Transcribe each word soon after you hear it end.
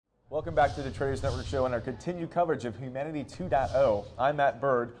Welcome back to the Traders Network Show and our continued coverage of Humanity 2.0. I'm Matt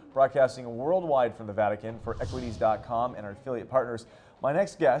Bird, broadcasting worldwide from the Vatican for Equities.com and our affiliate partners. My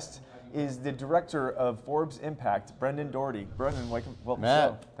next guest is the director of Forbes Impact, Brendan Doherty. Brendan, welcome to the show.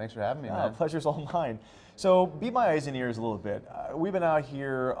 Matt, thanks for having me, man. Pleasure's all mine. So be my eyes and ears a little bit. We've been out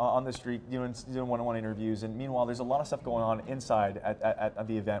here on the street doing one-on-one interviews, and meanwhile, there's a lot of stuff going on inside at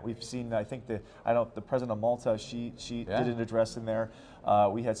the event. We've seen, I think, the president of Malta, she did an address in there.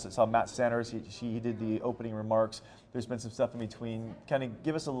 We saw Matt Sanders, he did the opening remarks. There's been some stuff in between. Kind of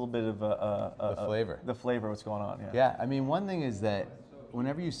give us a little bit of the flavor. The flavor of what's going on. Yeah, I mean, one thing is that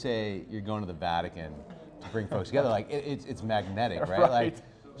whenever you say you're going to the Vatican to bring folks together, like it's magnetic, right? Like,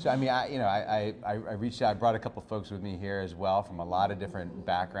 so I mean, I reached out. I brought a couple folks with me here as well from a lot of different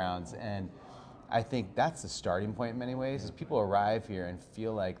backgrounds, and I think that's the starting point in many ways. Is people arrive here and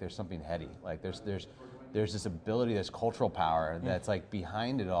feel like there's something heady, like there's this ability, this cultural power that's like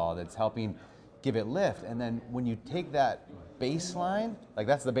behind it all, that's helping give it lift. And then when you take that baseline, like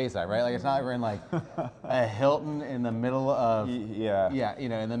that's the baseline, right? Like it's not like we're in like a Hilton in the middle of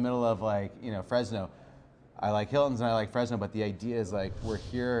in the middle of like Fresno. I like Hiltons and I like Fresno, but the idea is like we're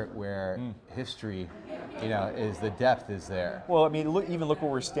here where history, is the depth is there. Well, I mean, look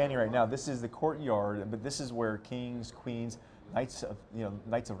where we're standing right now. This is the courtyard, but this is where kings, queens, Knights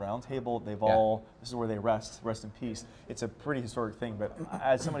of Round Table, this is where they rest in peace. It's a pretty historic thing, but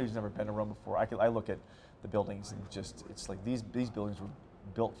as somebody who's never been to Rome before, I look at the buildings and it's like these buildings were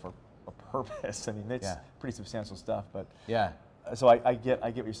built for a purpose. I mean, it's pretty substantial stuff, but so I get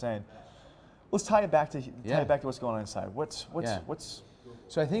what you're saying. Let's tie it back to what's going on inside. What's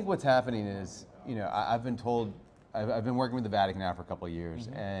So I think what's happening is, I've been told, I've been working with the Vatican now for a couple of years,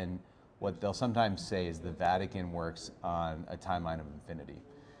 and what they'll sometimes say is the Vatican works on a timeline of infinity.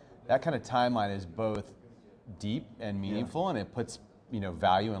 That kind of timeline is both deep and meaningful, and it puts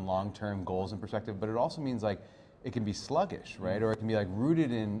value and long-term goals in perspective. But it also means like it can be sluggish, right? Or it can be like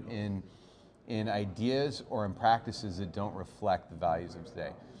rooted in ideas or in practices that don't reflect the values of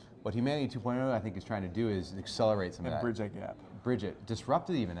today. What Humanity 2.0 I think is trying to do is accelerate some of that. Bridge that gap. Bridge it. Disrupt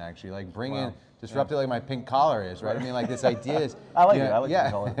it even, actually. Like bring in, disrupt it like my pink collar is, right? I mean, like this idea is... I like it. I like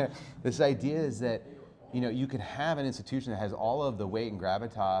the color. This idea is that, you can have an institution that has all of the weight and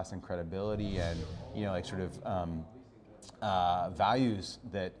gravitas and credibility and, like sort of values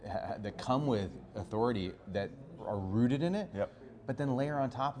that come with authority that are rooted in it. Yep. But then layer on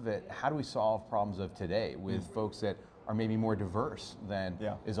top of it, how do we solve problems of today with folks that are maybe more diverse than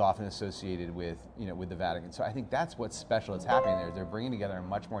is often associated with with the Vatican. So I think that's what's special that's happening there. They're bringing together a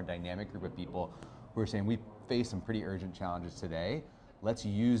much more dynamic group of people who are saying we face some pretty urgent challenges today. Let's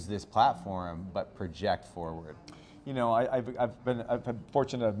use this platform, but project forward. I've been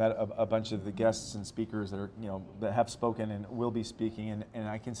fortunate. I've met a bunch of the guests and speakers that are that have spoken and will be speaking, and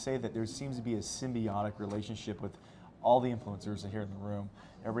I can say that there seems to be a symbiotic relationship with all the influencers here in the room.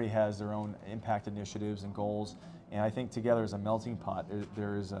 Everybody has their own impact initiatives and goals. And I think together as a melting pot,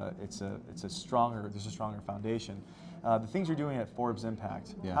 there's a stronger foundation. The things you're doing at Forbes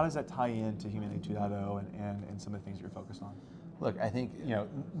Impact, how does that tie into Humanity 2.0 and some of the things you're focused on? Look, I think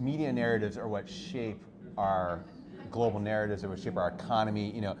media narratives are what shape our global narratives, are what shape our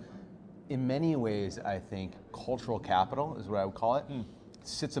economy. In many ways, I think cultural capital is what I would call it.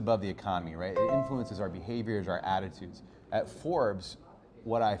 Sits above the economy, right? It influences our behaviors, our attitudes. At Forbes,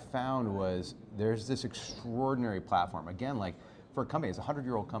 what I found was there's this extraordinary platform. Again, like for a company, it's a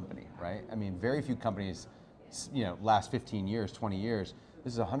 100-year-old company, right? I mean, very few companies, last 15 years, 20 years.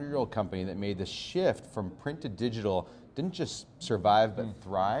 This is a 100-year-old company that made the shift from print to digital, didn't just survive, but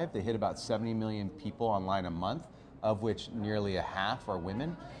thrive. They hit about 70 million people online a month, of which nearly a half are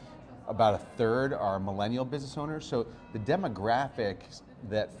women. About a third are millennial business owners. So the demographics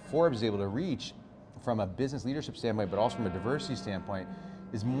that Forbes is able to reach from a business leadership standpoint, but also from a diversity standpoint,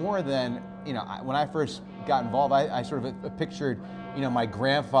 is more than, when I first got involved, I sort of pictured, my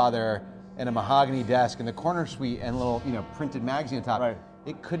grandfather and a mahogany desk in the corner suite and a little, printed magazine on top. Right.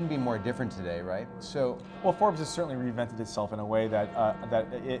 It couldn't be more different today, right? So, well, Forbes has certainly reinvented itself in a way that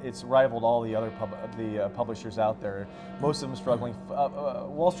it's rivaled all the other publishers out there. Most of them struggling.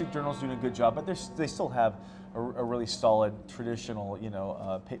 Wall Street Journal's doing a good job, but they still have a really solid traditional,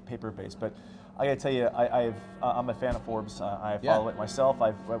 paper base. But I got to tell you, I'm a fan of Forbes. I follow it myself.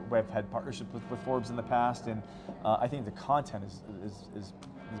 I've had partnerships with Forbes in the past, and I think the content is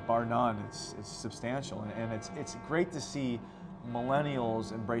bar none. It's substantial, and it's great to see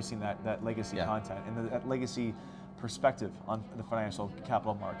millennials embracing that legacy content and that legacy perspective on the financial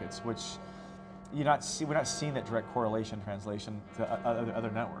capital markets, which we're not seeing that direct correlation translation to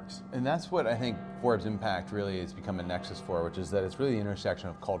other networks. And that's what I think Forbes Impact really has become a nexus for, which is that it's really the intersection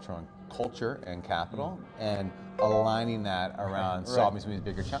of culture and capital, and aligning that around solving some of these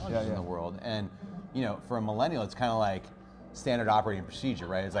bigger challenges in the world. And for a millennial, it's kind of like standard operating procedure,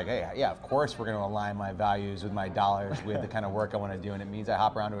 right? It's like, hey, yeah, of course we're going to align my values with my dollars with the kind of work I want to do, and it means I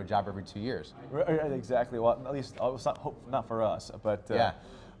hop around to a job every 2 years. Exactly. Well, at least it's not for us, but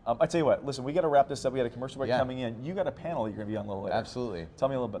I tell you what. Listen, we got to wrap this up. We got a commercial break coming in. You got a panel you're going to be on a little later. Absolutely. Tell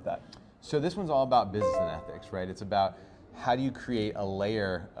me a little bit about that. So this one's all about business and ethics, right? It's about how do you create a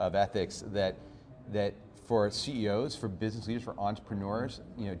layer of ethics that for CEOs, for business leaders, for entrepreneurs,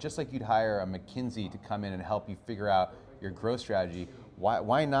 just like you'd hire a McKinsey to come in and help you figure out your growth strategy,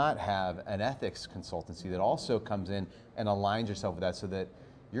 why not have an ethics consultancy that also comes in and aligns yourself with that, so that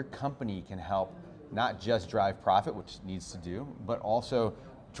your company can help not just drive profit, which it needs to do, but also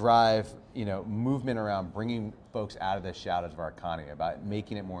drive movement around bringing folks out of the shadows of our economy, about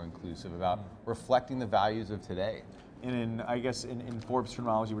making it more inclusive, about reflecting the values of today. And I guess in Forbes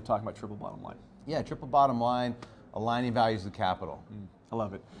terminology, we're talking about triple bottom line. Yeah, triple bottom line, aligning values with capital. I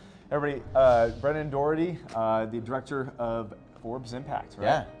love it. Everybody, Brennan Doherty, the director of Forbes Impact, right?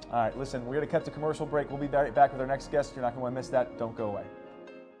 Yeah. All right, listen, we're going to cut to commercial break. We'll be back with our next guest. You're not going to want to miss that. Don't go away.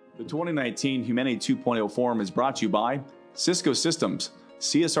 The 2019 Humanity 2.0 Forum is brought to you by Cisco Systems,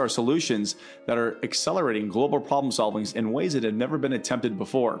 CSR solutions that are accelerating global problem solvings in ways that have never been attempted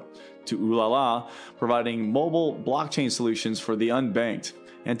before, to Ulala, providing mobile blockchain solutions for the unbanked,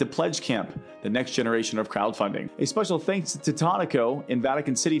 and to Pledge Camp, the next generation of crowdfunding. A special thanks to Tonico in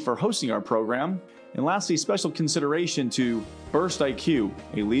Vatican City for hosting our program. And lastly, special consideration to Burst IQ,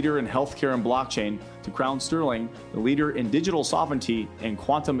 a leader in healthcare and blockchain, to Crown Sterling, the leader in digital sovereignty and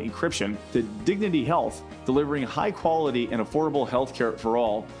quantum encryption, to Dignity Health, delivering high quality and affordable healthcare for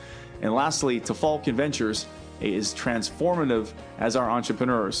all. And lastly, to Falcon Ventures, is transformative as our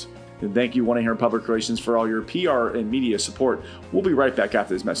entrepreneurs. And thank you, 1-800 Public Relations, for all your PR and media support. We'll be right back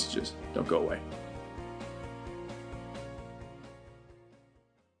after these messages. Don't go away.